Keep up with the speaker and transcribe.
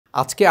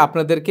আজকে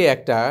আপনাদেরকে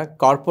একটা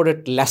কর্পোরেট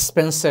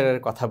লেসপেন্সারের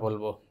কথা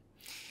বলবো।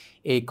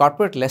 এই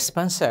কর্পোরেট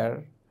লেসপেন্সার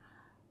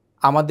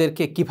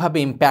আমাদেরকে কিভাবে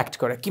ইম্প্যাক্ট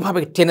করে, কিভাবে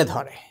টেনে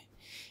ধরে,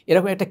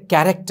 এরকম একটা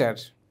ক্যারেক্টার।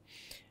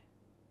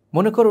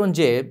 মনে করুন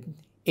যে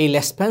এই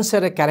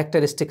লেসপেন্সারের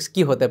ক্যারেক্টারিস্টিক্স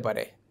কী হতে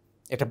পারে,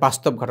 এটা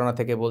বাস্তব ঘটনা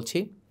থেকে বলছি।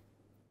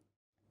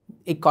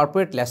 এই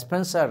কর্পোরেট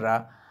লেসপেন্সাররা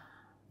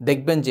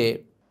দেখবেন যে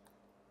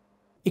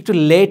একটু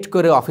লেট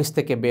করে অফিস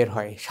থেকে বের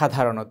হয়,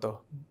 সাধারণত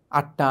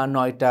 8টা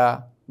 9টা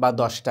বা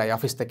 10টায়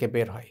অফিস থেকে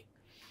বের হয়।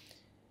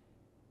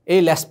 এই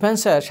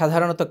লেসপেন্সার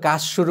সাধারণত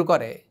কাজ শুরু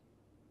করে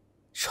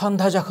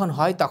সন্ধ্যা যখন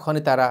হয়,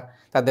 তখনই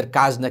তাদের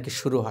কাজ নাকি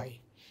শুরু হয়।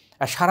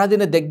 আর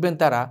সারাদিনে দেখবেন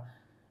তারা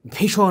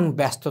ভীষণ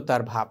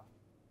ব্যস্ততার ভাব।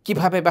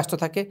 কিভাবে ব্যস্ত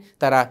থাকে?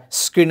 তারা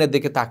স্ক্রিনের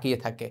দিকে তাকিয়ে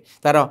থাকে,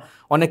 তারা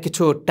অনেক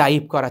কিছু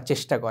টাইপ করার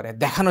চেষ্টা করে,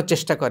 দেখানোর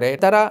চেষ্টা করে,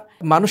 তারা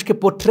মানুষকে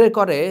পোট্রে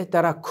করে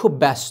তারা খুব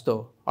ব্যস্ত।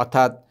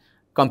 অর্থাৎ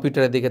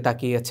কম্পিউটারের দিকে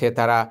তাকিয়েছে,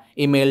 তারা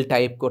ইমেল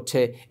টাইপ করছে,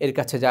 এর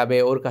কাছে যাবে,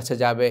 ওর কাছে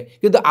যাবে,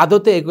 কিন্তু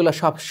আদতে এগুলো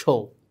সব শো,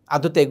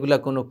 আদতে এগুলো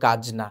কোনো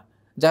কাজ না,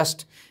 জাস্ট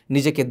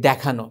নিজেকে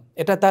দেখানো।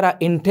 এটা তারা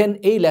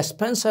এই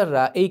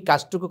লেসপেন্সাররা এই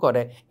কাজটুকু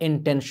করে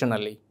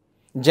ইন্টেনশনালি,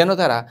 যেন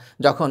তারা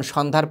যখন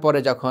সন্ধ্যার পরে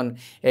যখন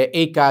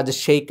এই কাজ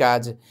সেই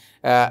কাজ,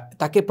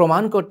 তাকে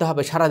প্রমাণ করতে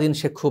হবে সারাদিন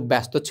সে খুব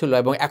ব্যস্ত ছিল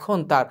এবং এখন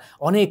তার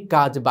অনেক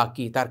কাজ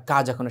বাকি, তার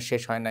কাজ এখনও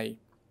শেষ হয় নাই।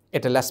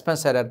 এটা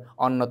লেসপেন্সারের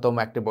অন্যতম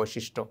একটি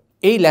বৈশিষ্ট্য।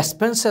 এই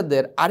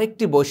লেসপেন্সারদের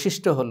আরেকটি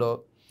বৈশিষ্ট্য হলো,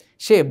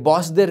 সে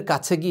বসদের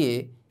কাছে গিয়ে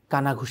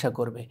কানাঘুষা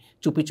করবে,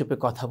 চুপি চুপি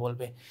কথা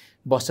বলবে,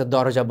 বসের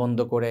দরজা বন্ধ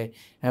করে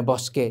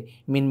বসকে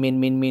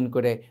মিনমিন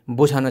করে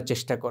বোঝানোর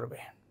চেষ্টা করবে।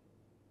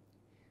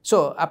 সো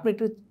আপনি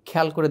একটু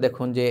খেয়াল করে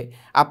দেখুন যে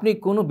আপনি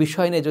কোনো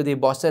বিষয় নিয়ে যদি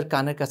বসের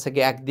কানের কাছে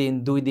গিয়ে 1 দিন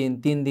 2 দিন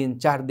 3 দিন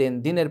 4 দিন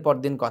দিনের পর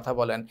দিন কথা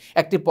বলেন,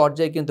 একটি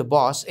পর্যায়ে কিন্তু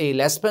বস এই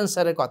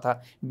লেসপেন্সারের কথা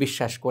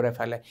বিশ্বাস করে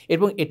ফেলে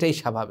এবং এটাই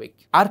স্বাভাবিক।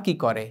 আর কি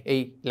করে এই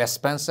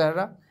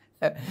লেসপেন্সাররা?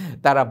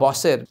 তারা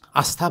বসের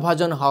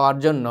আস্থাভাজন হওয়ার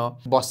জন্য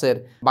বসের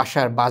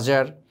বাসার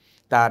বাজার,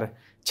 তার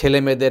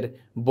ছেলেমেয়েদের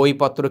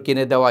বইপত্র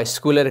কিনে দেওয়া,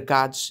 স্কুলের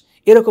কাজ,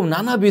 এরকম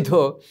নানাবিধ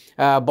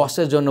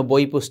বসের জন্য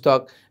বই পুস্তক,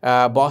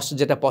 বস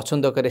যেটা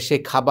পছন্দ করে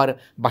সেই খাবার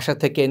বাসা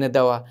থেকে এনে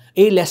দেওয়া।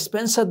 এই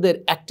লেসপেন্সারদের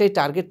একটাই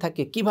টার্গেট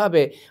থাকে,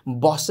 কিভাবে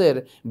বসের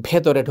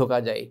ভেতরে ঢোকা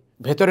যায়।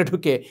 ভেতরে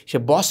ঢুকে সে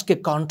বসকে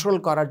কন্ট্রোল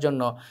করার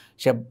জন্য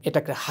সে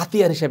এটাকে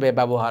হাতিয়ার হিসেবে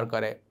ব্যবহার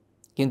করে।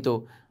 কিন্তু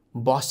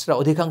বসরা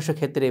অধিকাংশ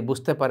ক্ষেত্রে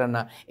বুঝতে পারে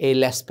না এই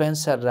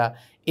লেসপেন্সাররা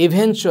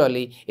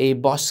ইভেনচুয়ালি এই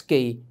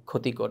বসকেই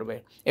ক্ষতি করবে,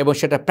 এবং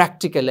সেটা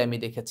প্র্যাকটিক্যালি আমি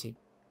দেখেছি।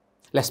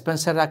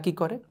 লেসপেন্সাররা কী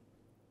করে?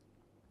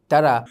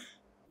 তারা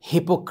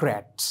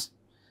হিপোক্র্যাটস।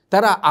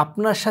 তারা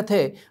আপনার সাথে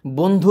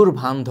বন্ধুর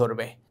ভান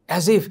ধরবে,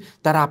 অ্যাজ ইফ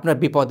তারা আপনার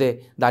বিপদে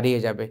দাঁড়িয়ে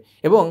যাবে।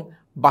 এবং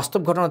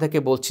বাস্তব ঘটনা থেকে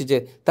বলছি যে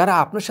তারা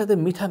আপনার সাথে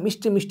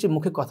মিষ্টি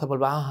মুখে কথা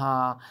বলবে, আহা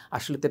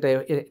আসলে তো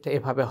এটা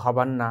এভাবে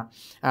হবার না,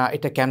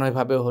 এটা কেন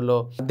এভাবে হলো,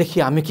 দেখি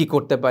আমি কি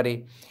করতে পারি।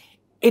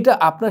 এটা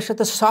আপনার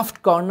সাথে সফট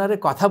কর্নারে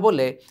কথা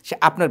বলে সে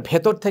আপনার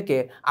ভেতর থেকে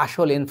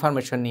আসল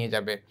ইনফরমেশন নিয়ে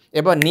যাবে,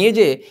 এবার নিয়ে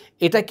যেয়ে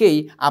এটাকেই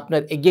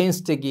আপনার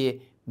এগেইনস্টে গিয়ে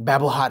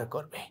ব্যবহার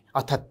করবে,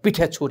 অর্থাৎ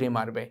পিঠে ছুরি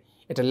মারবে।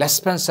 এটা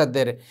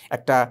লেসপেন্সারদের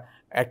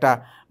একটা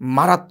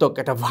মারাত্মক,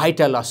 একটা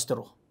ভাইটাল অস্ত্র,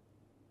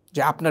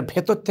 যে আপনার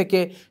ভেতর থেকে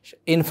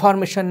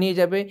ইনফরমেশন নিয়ে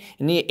যাবে,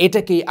 নিয়ে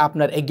এটাকেই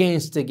আপনার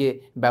এগেইনস্টে গিয়ে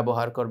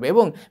ব্যবহার করবে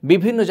এবং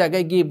বিভিন্ন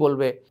জায়গায় গিয়ে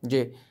বলবে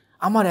যে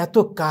আমার এত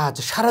কাজ,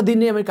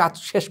 সারাদিনে আমি কাজ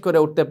শেষ করে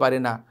উঠতে পারি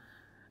না।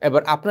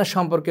 এবার আপনার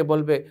সম্পর্কে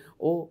বলবে,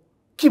 ও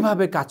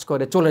কিভাবে কাজ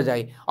করে, চলে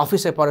যায়,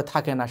 অফিসে পরে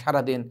থাকে না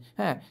সারাদিন,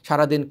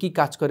 সারাদিন কি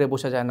কাজ করে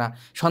বসে যায় না,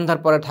 সন্ধ্যার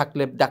পরে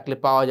ডাকলে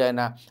পাওয়া যায়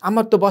না,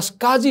 আমার তো বস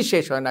কাজই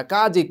শেষ হয় না,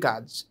 কাজই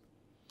কাজ।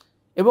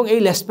 এবং এই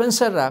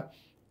লেসপেন্সাররা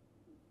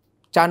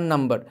 4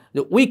 নম্বর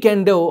যে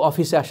উইকেন্ডেও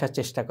অফিসে আসার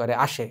চেষ্টা করে,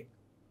 আসে,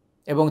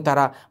 এবং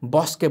তারা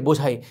বসকে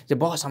বোঝায় যে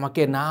বস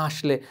আমাকে না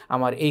আসলে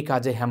আমার এই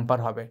কাজে হ্যাম্পার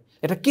হবে।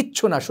 এটা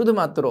কিচ্ছু না,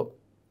 শুধুমাত্র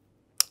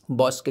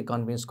বসকে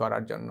কনভিন্স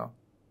করার জন্য।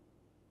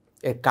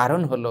 এর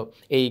কারণ হলো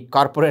এই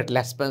কর্পোরেট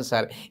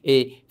লেসপেন্সার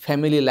এই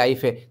ফ্যামিলি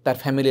লাইফে, তার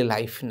ফ্যামিলি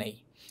লাইফ নেই,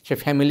 সে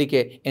ফ্যামিলিকে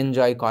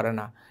এনজয় করে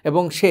না,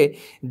 এবং সে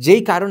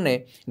যেই কারণে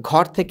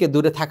ঘর থেকে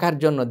দূরে থাকার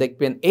জন্য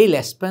দেখবেন এই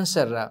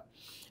লেসপেন্সাররা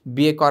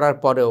বিয়ে করার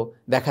পরেও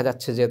দেখা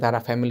যাচ্ছে যে তারা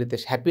ফ্যামিলিতে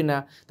হ্যাপি না,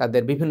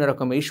 তাদের বিভিন্ন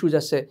রকমের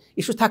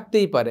ইস্যু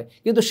থাকতেই পারে,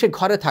 কিন্তু সে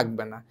ঘরে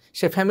থাকবে না,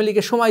 সে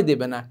ফ্যামিলিকে সময়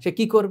দেবে না। সে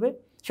কি করবে?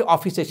 সে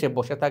অফিসে সে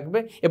বসে থাকবে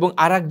এবং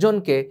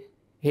আরেকজনকে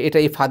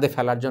এই ফাঁদে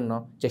ফেলার জন্য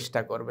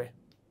চেষ্টা করবে।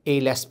 এই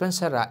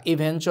লেসপেন্সাররা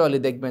ইভেনচুয়ালি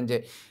দেখবেন যে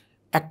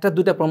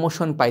 1-2টা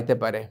প্রমোশন পাইতে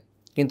পারে,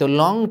 কিন্তু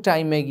লং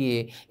টাইমে গিয়ে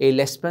এই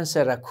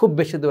লেসপেন্সাররা খুব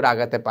বেশি দূর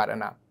আগাতে পারে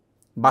না।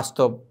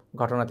 বাস্তব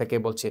ঘটনা থেকে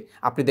বলছি,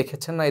 আপনি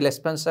দেখেছেন না এই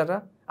লেসপেন্সাররা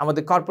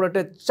আমাদের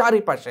কর্পোরেটের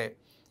চারিপাশে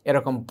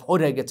এরকম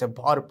ভরে গেছে,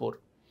 ভরপুর।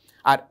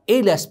 আর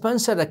এই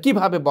লেসপেন্সাররা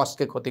কিভাবে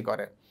বসকে ক্ষতি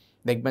করে?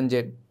 দেখবেন যে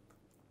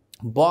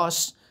বস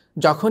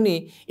যখনই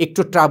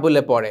একটু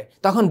ট্রাবলে পড়ে,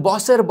 তখন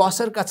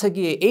বসের কাছে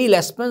গিয়ে এই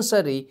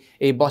লেসপেন্সারই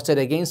এই বসের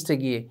এগেইনস্টে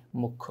গিয়ে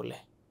মুখ খুলে।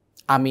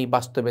 আমি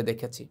বাস্তবে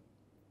দেখেছি।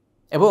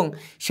 এবং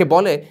সে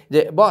বলে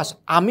যে বস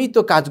আমি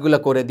তো কাজগুলো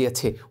করে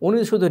দিয়েছি, উনি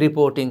শুধু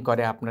রিপোর্টিং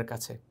করে আপনার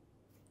কাছে।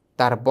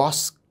 তার বস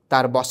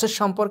তার বসের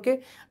সম্পর্কে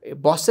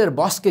বসের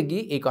বসকে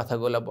গিয়ে এই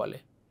কথাগুলো বলে,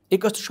 এই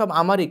কাজ সব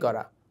আমারই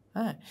করা,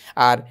 হ্যাঁ।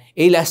 আর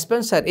এই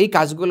লেসপেন্সার এই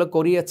কাজগুলো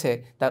করিয়েছে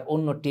তার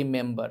অন্য টিম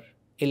মেম্বার।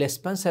 এই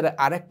লেসপেন্সারের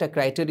আরেকটা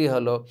ক্রাইটেরিয়া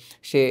হলো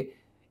সে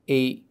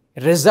এই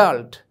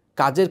রেজাল্ট,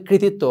 কাজের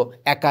কৃতিত্ব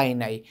একাই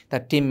নাই,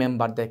 তার টিম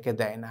মেম্বারদেরকে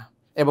দেয় না,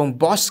 এবং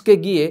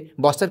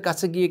বসের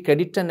কাছে গিয়ে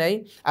ক্রেডিটটা নেয়,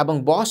 এবং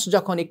বস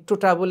যখন একটু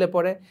ট্রাবলে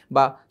পড়ে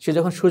বা সে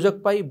যখন সুযোগ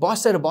পায়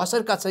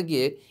বসের কাছে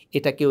গিয়ে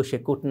এটাকেও সে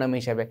কুটনাম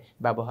হিসেবে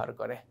ব্যবহার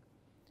করে।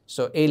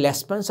 সো এই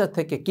লেসপেন্সার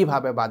থেকে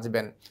কিভাবে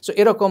বাঁচবেন? সো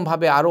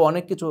এরকমভাবে আরও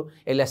অনেক কিছু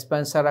এই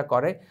লেসপেন্সাররা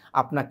করে।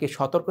 আপনাকে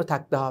সতর্ক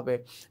থাকতে হবে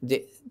যে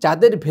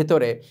যাদের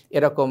ভেতরে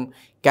এরকম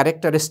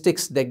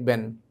ক্যারেক্টারিস্টিক্স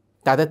দেখবেন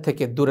তাদের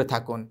থেকে দূরে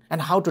থাকুন,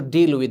 and how to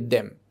deal with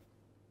them,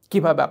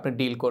 কীভাবে আপনি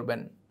ডিল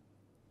করবেন।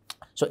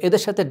 সো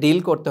এদের সাথে ডিল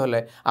করতে হলে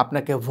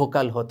আপনাকে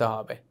ভোকাল হতে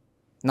হবে।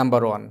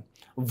 নাম্বার 1,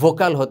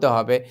 ভোকাল হতে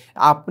হবে।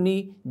 আপনি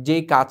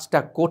যেই কাজটা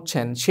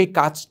করছেন সেই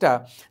কাজটা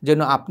যেন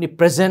আপনি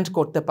প্রেজেন্ট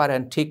করতে পারেন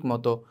ঠিক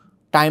মতো,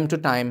 টাইম টু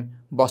টাইম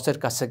বসের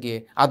কাছে গিয়ে,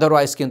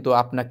 আদারওয়াইজ কিন্তু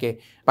আপনাকে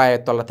পায়ের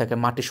তলা থেকে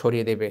মাটি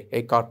সরিয়ে দেবে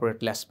এই কর্পোরেট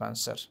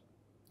লেসপেন্সার।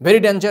 ভেরি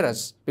ডেঞ্জারাস,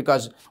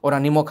 বিকজ ওরা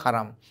নিমক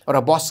হারাম, ওরা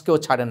বসকেও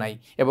ছাড়ে নাই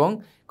এবং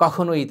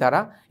কখনোই তারা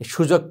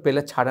সুযোগ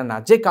পেলে ছাড়ে না।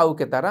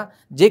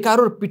 যে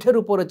কারোর পিঠের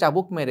উপরে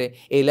চাবুক মেরে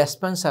এই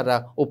লেসপেন্সাররা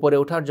উপরে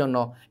ওঠার জন্য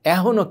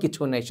এখনও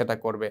কিছু নেই সেটা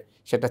করবে,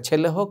 সেটা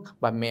ছেলে হোক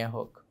বা মেয়ে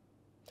হোক।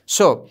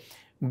 So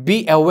be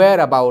aware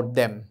about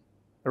them,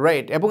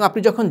 right? এবং আপনি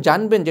যখন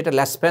জানবেন যেটা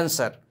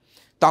লেসপেন্সার,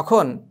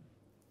 তখন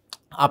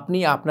আপনি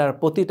আপনার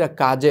প্রতিটা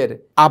কাজের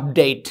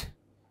আপডেট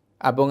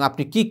এবং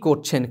আপনি কি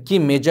করছেন, কি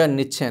মেজার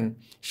নিচ্ছেন,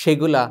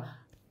 সেগুলা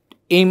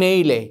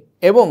ইমেইলে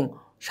এবং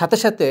সাথে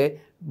সাথে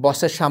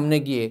বসের সামনে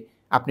গিয়ে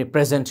আপনি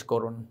প্রেজেন্ট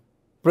করুন।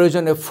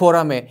 প্রয়োজনে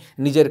ফোরামে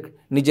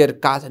নিজের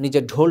কাজ,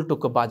 নিজের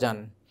ঢোলটুকু বাজান।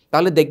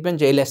 তাহলে দেখবেন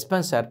যে এই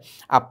লেসপেন্সার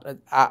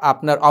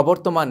আপনার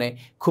অবর্তমানে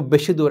খুব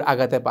বেশি দূর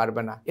আগাতে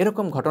পারবে না।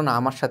 এরকম ঘটনা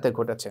আমার সাথে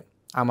ঘটেছে।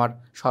 আমার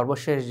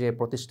সর্বশেষ যে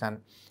প্রতিষ্ঠান,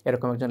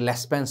 এরকম একজন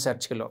লেসপেন্সার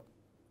ছিল।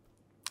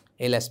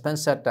 এই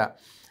লেসপেন্সারটা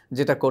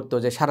যেটা করতো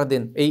যে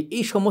সারাদিন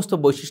এই সমস্ত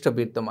বৈশিষ্ট্য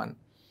বিদ্যমান,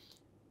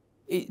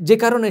 যে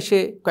কারণে সে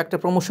কয়েকটা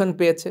প্রমোশন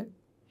পেয়েছে।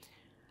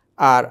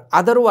 আর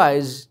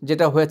আদারওয়াইজ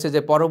যেটা হয়েছে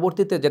যে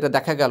পরবর্তীতে যেটা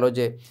দেখা গেল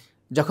যে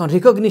যখন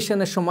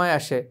রিকগনিশনের সময়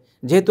আসে,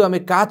 যেহেতু আমি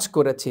কাজ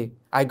করেছি,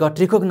 I got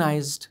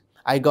recognised,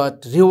 I got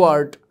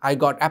reward, I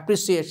got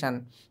appreciation,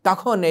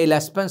 তখন এই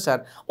লেসপেন্সার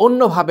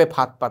অন্যভাবে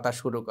ফাঁদ পাতা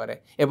শুরু করে।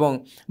 এবং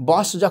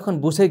বস যখন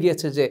বুঝে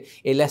গিয়েছে যে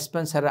এই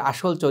লেসপেন্সারের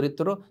আসল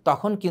চরিত্র,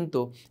 তখন কিন্তু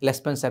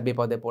লেসপেন্সার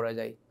বিপদে পড়ে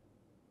যায়।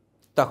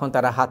 তখন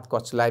তারা হাত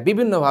কচলায়,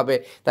 বিভিন্নভাবে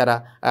তারা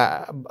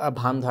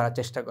ভান ধরার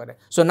চেষ্টা করে।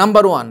 So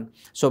number 1,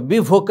 so B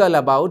vocal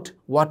about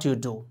what you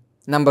do.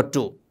 Number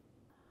 2,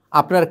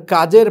 আপনার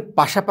কাজের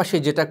পাশাপাশি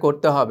যেটা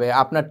করতে হবে,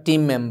 আপনার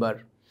টিম মেম্বার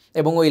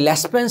এবং ওই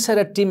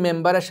লেসপেন্সারের টিম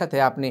মেম্বারের সাথে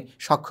আপনি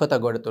সখ্যতা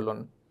গড়ে তুলুন।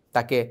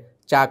 তাকে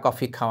চা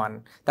কফি খাওয়ান,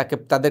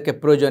 তাদেরকে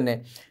প্রয়োজনে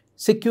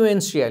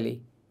সিকুয়েন্সিয়ালি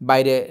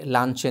বাইরে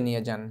লাঞ্চে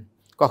নিয়ে যান,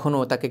 কখনও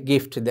তাকে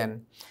গিফট দেন,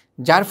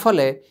 যার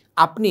ফলে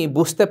আপনি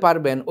বুঝতে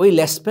পারবেন ওই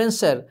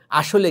লেসপেন্সার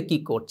আসলে কি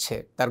করছে,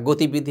 তার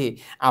গতিবিধি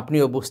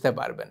আপনিও বুঝতে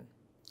পারবেন।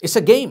 ইটস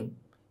এ গেম,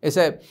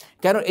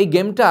 কেন এই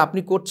গেমটা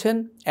আপনি করছেন?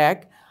 1,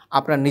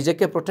 আপনার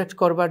নিজেকে প্রোটেক্ট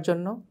করবার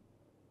জন্য।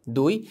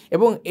 2,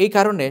 এবং এই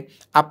কারণে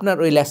আপনার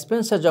ওই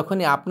লেসপেন্সার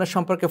যখনই আপনার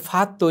সম্পর্কে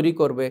ফাঁদ তৈরি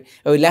করবে,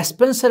 ওই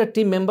লেসপেন্সারের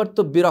টিম মেম্বার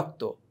তো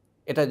বিরক্ত,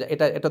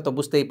 এটা তো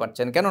বুঝতেই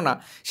পারছেন। কেননা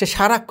সে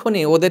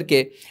সারাক্ষণই ওদেরকে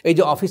এই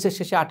যে অফিসের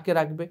শেষে আটকে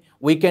রাখবে,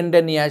 উইকেন্ডে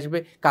নিয়ে আসবে,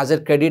 কাজের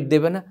ক্রেডিট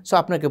দেবে না। সো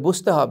আপনাকে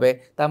বুঝতে হবে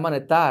তার মানে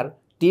তার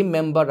টিম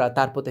মেম্বাররা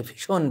তার প্রতি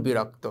ভীষণ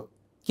বিরক্ত।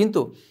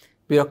 কিন্তু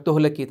বিরক্ত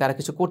হলে কি তারা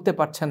কিছু করতে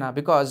পারছে না,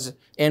 because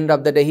end of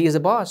the day he is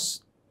a বস।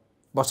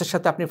 বসের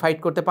সাথে আপনি ফাইট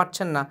করতে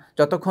পারছেন না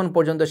যতক্ষণ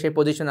পর্যন্ত সেই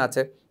পজিশন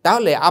আছে।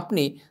 তাহলে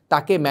আপনি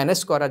তাকে ম্যানেজ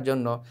করার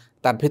জন্য,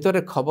 তার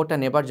ভিতরের খবরটা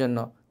নেবার জন্য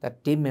তার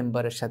টিম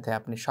মেম্বারের সাথে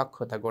আপনি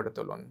সখ্যতা গড়ে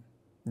তুলুন।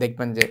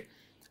 দেখবেন যে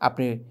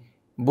আপনি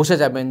বুঝে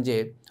যাবেন যে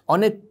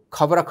অনেক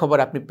খবরাখবর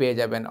আপনি পেয়ে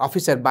যাবেন।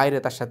 অফিসের বাইরে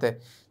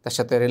তার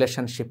সাথে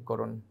রিলেশনশিপ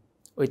করুন,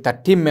 ওই তার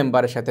টিম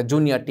মেম্বারের সাথে,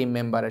 জুনিয়র টিম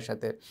মেম্বারের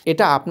সাথে।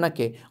 এটা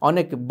আপনাকে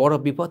অনেক বড়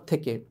বিপদ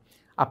থেকে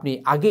আপনি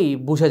আগেই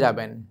বুঝে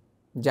যাবেন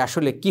যে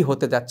আসলে কি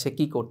হতে যাচ্ছে,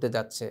 কি করতে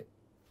যাচ্ছে।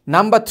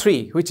 Number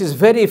 3, which is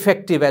very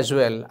effective as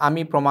well,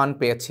 আমি প্রমাণ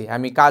পেয়েছি,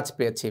 আমি কাজ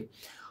পেয়েছি,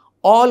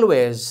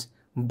 অলওয়েজ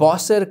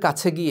বসের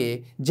কাছে গিয়ে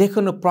যে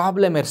কোনো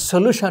প্রবলেমের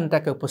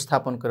সলিউশনটাকে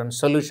উপস্থাপন করুন।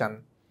 সলিউশন,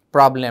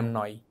 প্রবলেম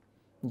নয়,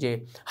 যে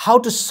how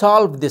to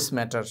solve this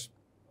matter,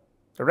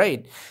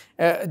 right?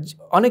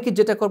 অনেকে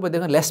যেটা করবে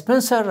দেখুন,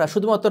 লেসপেন্সাররা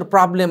শুধুমাত্র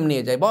প্রবলেম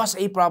নিয়ে যায়, বস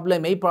এই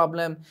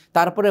প্রবলেম,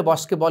 তারপরে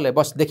বসকে বলে,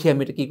 বস দেখি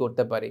আমি এটা কী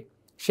করতে পারি,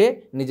 সে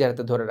নিজের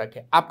হাতে ধরে রাখে।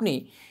 আপনি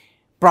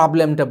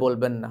প্রবলেমটা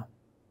বলবেন না,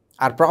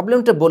 আর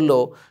প্রবলেমটা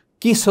বললেও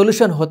কী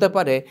সলিউশন হতে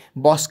পারে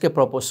বসকে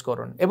প্রপোজ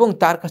করুন এবং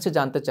তার কাছে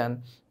জানতে চান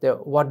যে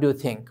what do you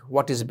think,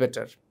 what is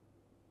better,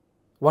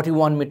 what you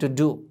want me to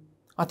do.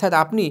 অর্থাৎ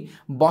আপনি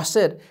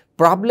বসের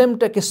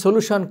প্রবলেমটাকে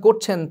সলিউশন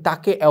করছেন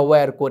তাকে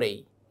অ্যাওয়্যার করেই,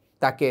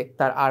 তাকে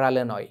তার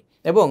আড়ালে নয়।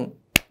 এবং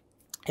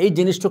এই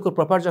জিনিসটুকু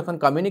প্রপার যখন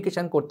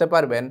কমিউনিকেশন করতে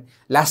পারবেন,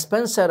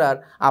 ল্যাসপেন্সার আর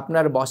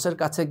আপনার বসের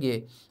কাছে গিয়ে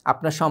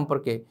আপনার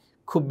সম্পর্কে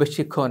খুব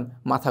বেশিক্ষণ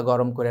মাথা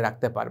গরম করে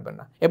রাখতে পারবেন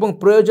না। এবং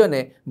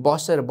প্রয়োজনে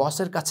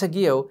বসের কাছে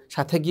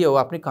সাথে গিয়েও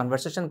আপনি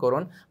কনভারসেশন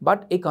করুন, বাট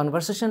এই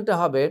কনভারসেশনটা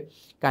হবে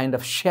কাইন্ড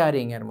অফ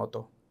শেয়ারিংয়ের মতো,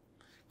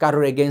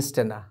 কারোর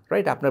এগেনস্টে না,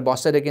 রাইট? আপনার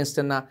বসের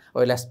এগেনস্টে না,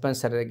 ওই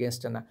ল্যাসপেন্সারের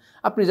এগেনস্টে না।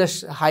 আপনি জাস্ট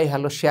হাই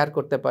হ্যালো শেয়ার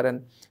করতে পারেন,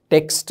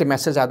 টেক্সট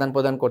মেসেজ আদান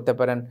প্রদান করতে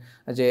পারেন,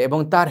 এবং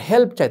তার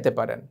হেল্প চাইতে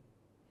পারেন,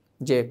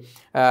 যে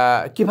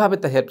কীভাবে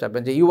তার হেল্প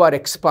চাইবেন, যে you R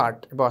expert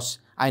boss,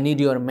 I need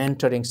your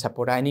mentoring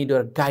support, I need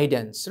your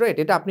guidance, right?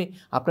 এটা আপনি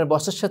আপনার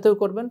বসের সাথেও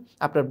করবেন,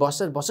 আপনার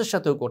বসের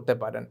সাথেও করতে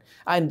পারেন।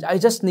 I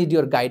just need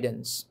your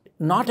guidance,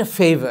 not a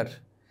favour.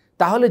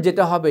 তাহলে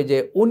যেটা হবে যে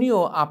উনিও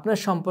আপনার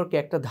সম্পর্কে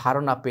একটা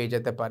ধারণা পেয়ে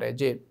যেতে পারে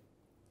যে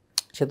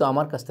সে তো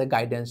আমার কাছ থেকে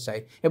গাইডেন্স চাই,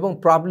 এবং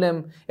প্রবলেম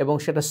এবং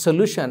সেটা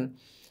সলিউশন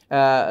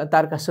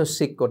তার কাছেও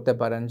সিক করতে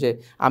পারেন, যে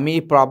আমি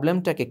এই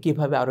প্রবলেমটাকে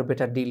কীভাবে আরও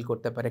বেটার ডিল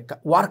করতে পারি,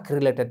 ওয়ার্ক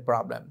রিলেটেড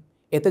প্রবলেম।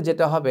 এতে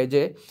যেটা হবে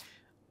যে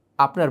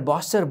আপনার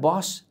বসের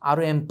বস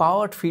আরও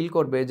এম্পাওয়ার্ড ফিল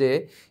করবে যে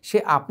সে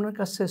আপনার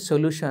কাছে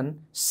সলিউশন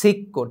সিক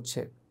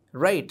করছে,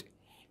 রাইট?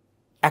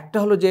 একটা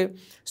হলো যে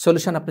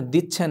সলিউশন আপনি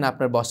দিচ্ছেন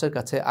আপনার বসের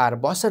কাছে, আর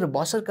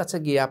বসের কাছে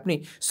গিয়ে আপনি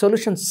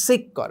সলিউশন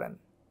সিক করেন,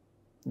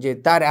 যে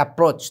তার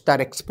অ্যাপ্রোচ, তার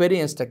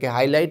এক্সপিরিয়েন্সটাকে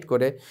হাইলাইট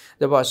করে,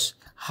 যে বস,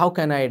 how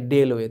can I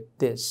deal with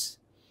this,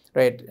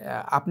 right?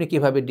 আপনি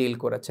কীভাবে ডিল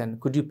করেছেন,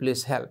 কুড ইউ প্লিজ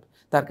হেল্প?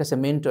 তার কাছে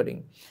মেন্টরিং।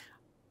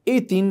 এই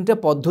তিনটা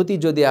পদ্ধতি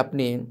যদি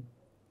আপনি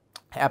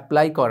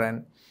অ্যাপ্লাই করেন,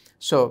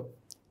 সো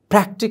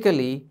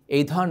প্র্যাকটিক্যালি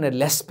এই ধরনের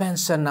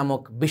ল্যাসপেন্সার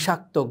নামক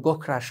বিষাক্ত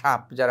গোখরা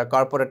সাপ যারা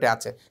কর্পোরেটে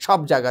আছে, সব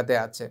জায়গাতে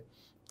আছে,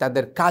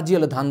 তাদের কাজই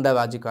হলো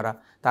ধান্দাবাজি করা,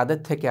 তাদের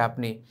থেকে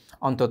আপনি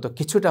অন্তত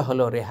কিছুটা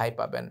হলেও রেহাই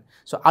পাবেন।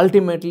 সো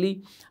আলটিমেটলি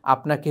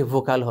আপনাকে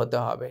ভোকাল হতে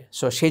হবে।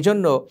 সো সেই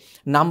জন্য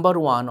নাম্বার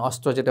 1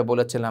 অস্ত্র যেটা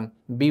বলেছিলাম,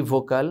 B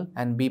vocal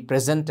and B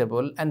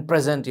presentable and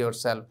present your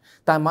self.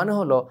 তার মানে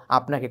হলো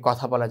আপনাকে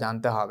কথা বলা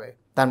জানতে হবে,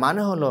 তার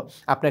মানে হলো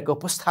আপনাকে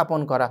উপস্থাপন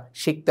করা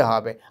শিখতে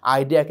হবে,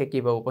 আইডিয়াকে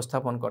কীভাবে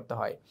উপস্থাপন করতে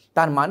হয়।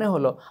 তার মানে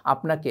হলো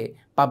আপনাকে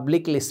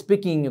পাবলিকলি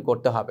স্পিকিং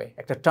করতে হবে,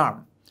 একটা টার্ম।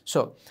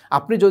 সো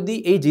আপনি যদি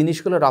এই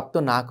জিনিসগুলো রপ্ত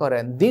না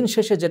করেন, দিন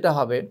শেষে যেটা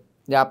হবে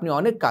যে আপনি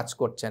অনেক কাজ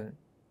করছেন,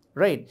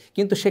 রাইট?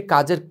 কিন্তু সে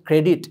কাজের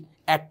ক্রেডিট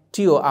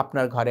একটিও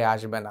আপনার ঘরে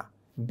আসবে না।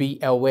 Be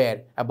aware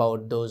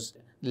about those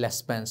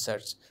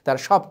ল্যাসপেন্সার্স। তারা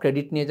সব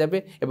ক্রেডিট নিয়ে যাবে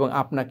এবং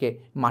আপনাকে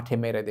মাঠে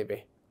মেরে দেবে,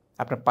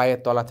 আপনার পায়ের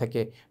তলা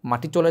থেকে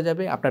মাটি চলে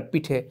যাবে, আপনার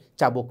পিঠে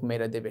চাবুক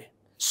মেরে দেবে।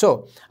 সো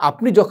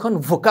আপনি যখন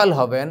ভোকাল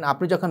হবেন,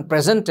 আপনি যখন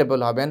প্রেজেন্টেবল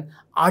হবেন,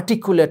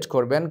 আর্টিকুলেট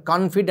করবেন,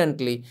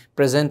 কনফিডেন্টলি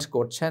প্রেজেন্ট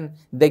করছেন,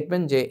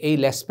 দেখবেন যে এই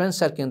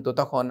ল্যাসপেন্সার কিন্তু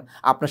তখন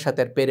আপনার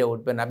সাথে পেরে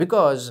উঠবে না,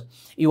 because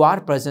you R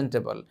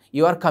presentable,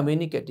 you R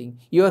communicating,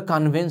 you R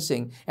convincing.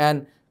 And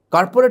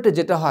কর্পোরেটে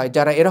যেটা হয়,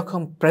 যারা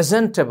এরকম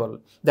প্রেজেন্টেবল,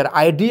 যারা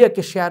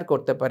আইডিয়াকে শেয়ার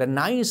করতে পারে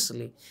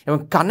নাইসলি এবং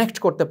কানেক্ট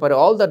করতে পারে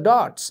অল দ্য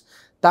ডটস,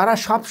 তারা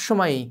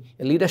সবসময়ই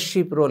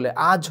লিডারশিপ রোলে।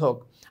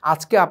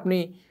 আজকে আপনি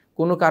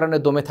কোনো কারণে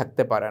দমে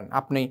থাকতে পারেন,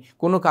 আপনি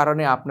কোনো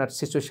কারণে আপনার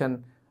সিচুয়েশন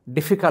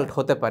ডিফিকাল্ট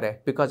হতে পারে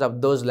বিকজ অফ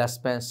দোজ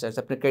ল্যাসপেন্সার্স,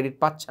 আপনি ক্রেডিট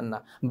পাচ্ছেন না।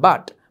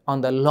 But on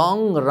the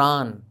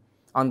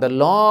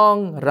long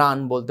run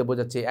বলতে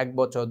বোঝাচ্ছি 1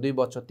 বছর, 2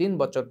 বছর, 3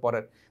 বছর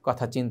পরের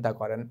কথা চিন্তা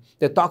করেন,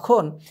 তো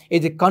তখন এই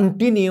যে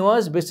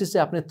কন্টিনিউয়াস বেসিসে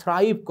আপনি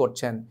থ্রাইভ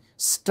করছেন,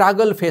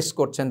 স্ট্রাগল ফেস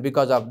করছেন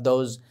বিকজ অফ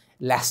দোজ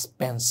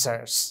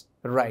ল্যাসপেন্সার্স,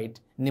 রাইট?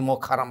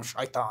 নিমক-হারাম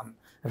শয়তান,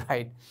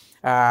 রাইট?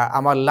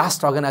 আমার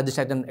লাস্ট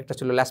অর্গানাইজেশন একটা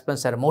ছিল,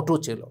 ল্যাসপেন্সার মোটু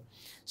ছিল।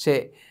 সে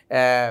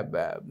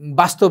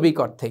বাস্তবিক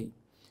অর্থেই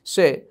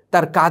সে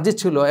তার কাজে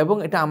ছিল, এবং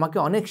এটা আমাকে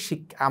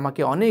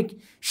অনেক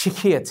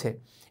শিখিয়েছে,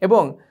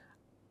 এবং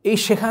এই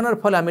শেখানোর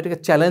ফলে আমি এটাকে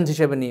চ্যালেঞ্জ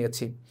হিসেবে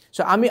নিয়েছি।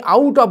 সো আমি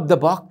আউট অফ দ্য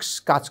বক্স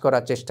কাজ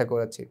করার চেষ্টা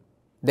করেছি।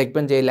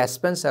 দেখবেন যে এই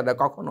ল্যাসপেন্সাররা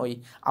কখনোই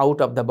আউট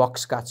অফ দ্য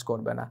বক্স কাজ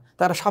করবে না,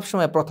 তারা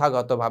সবসময়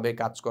প্রথাগতভাবে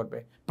কাজ করবে,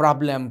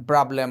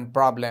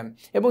 প্রবলেম,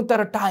 এবং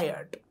তারা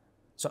tired.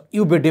 So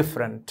you be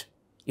different.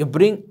 You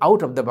bring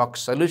out of the box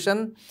solution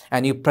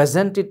and you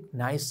present it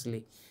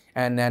nicely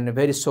and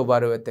very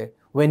sober way.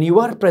 When you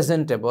are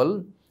presentable,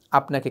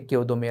 আপনাকে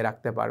কেউ দমিয়ে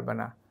রাখতে পারবে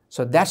না।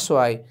 So that's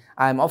why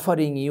I am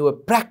offering you a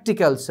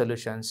practical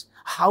solutions,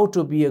 how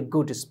to be a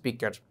good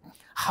speaker,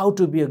 how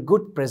to be a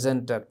good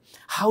presenter,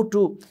 how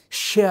to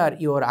share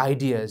your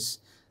ideas.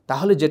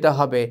 তাহলে যেটা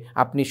হবে,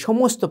 আপনি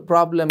সমস্ত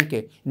প্রবলেমকে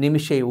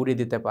নিমিষেই উড়িয়ে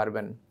দিতে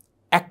পারবেন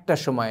একটা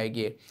সময়ে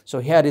গিয়ে। So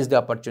here is the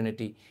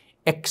opportunity.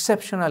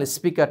 Exceptional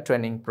speaker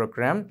training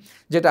programme,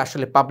 যেটা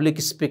আসলে পাবলিক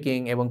স্পিকিং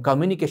এবং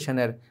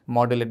কমিউনিকেশনের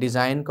মডেলে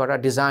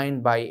design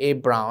by a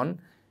brown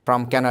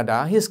from Canada.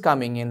 He is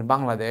coming in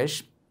Bangladesh.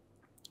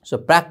 So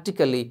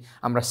practically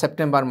আমরা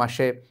সেপ্টেম্বর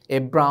মাসে a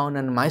brown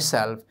and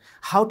myself,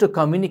 how to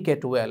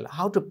communicate well,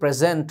 how to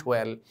present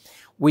well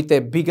with a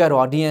bigger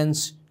audience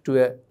two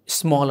A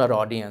smaller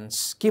audience,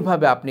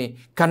 কীভাবে আপনি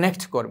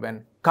connect করবেন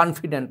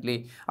confidently,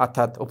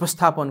 অর্থাৎ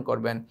উপস্থাপন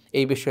করবেন,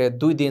 এই বিষয়ে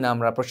 2 দিন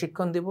আমরা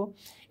প্রশিক্ষণ দেব।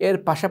 এর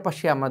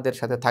পাশাপাশি আমাদের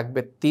সাথে থাকবে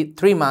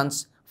 3 months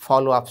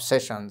follow up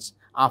sessions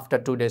after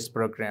 2 days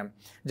programme,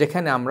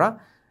 যেখানে আমরা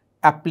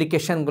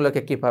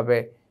অ্যাপ্লিকেশনগুলোকে কীভাবে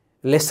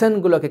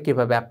লেসনগুলোকে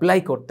কীভাবে অ্যাপ্লাই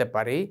করতে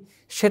পারি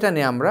সেটা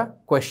নিয়ে আমরা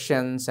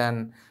কোয়েশ্চেন্স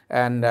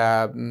অ্যান্ড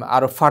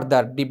আরও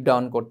ফার্দার ডিপ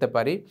ডাউন করতে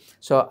পারি।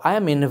 So I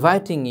am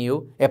inviting U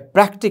a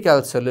practical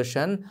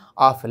solution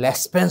of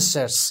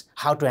লেসপেন্সার্স,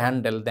 how to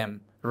handle them,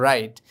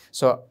 right?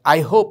 So I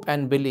hope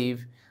and believe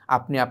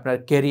আপনি আপনার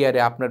কেরিয়ারে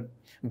আপনার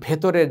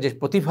ভেতরের যে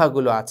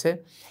প্রতিভাগুলো আছে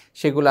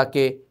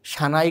সেগুলাকে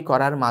সানাই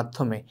করার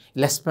মাধ্যমে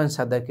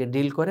লেসপেন্সারদেরকে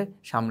ডিল করে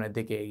সামনের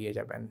দিকে এগিয়ে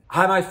যাবেন।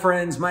 Hi my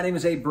friends, my name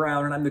is Abe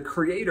Brown and I'm the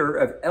creator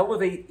of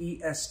Elevate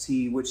EST,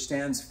 which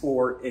stands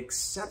for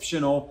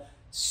Exceptional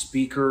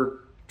Speaker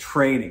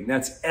Training.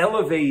 That's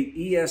Elevate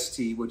EST,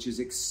 which is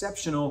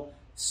Exceptional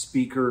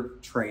Speaker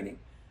Training.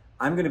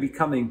 I'm going to be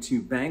coming to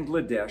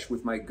Bangladesh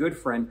with my good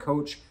friend,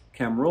 Coach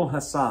Kamrul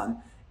Hasan,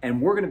 and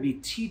we're going to be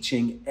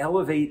teaching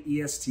Elevate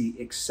EST,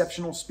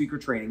 Exceptional Speaker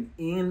Training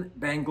in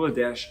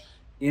Bangladesh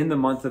in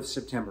the month of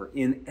September.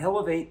 In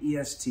Elevate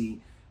EST,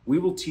 we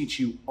will teach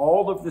you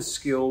all of the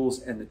skills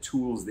and the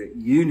tools that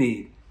you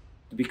need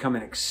to become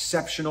an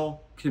exceptional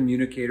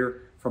communicator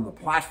from the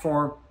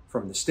platform,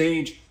 from the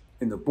stage,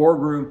 in the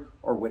boardroom,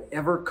 or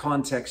whatever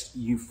context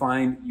you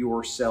find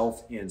yourself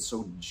in. So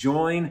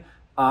join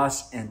us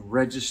and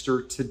register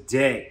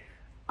today.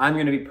 I'm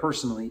going to be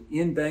personally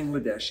in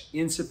Bangladesh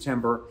in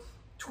September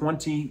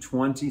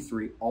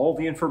 2023. All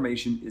the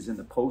information is in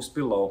the post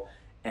below,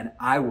 and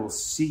I will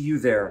see you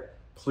there.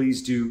 Please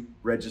do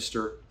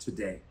register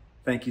today.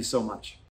 Thank you so much.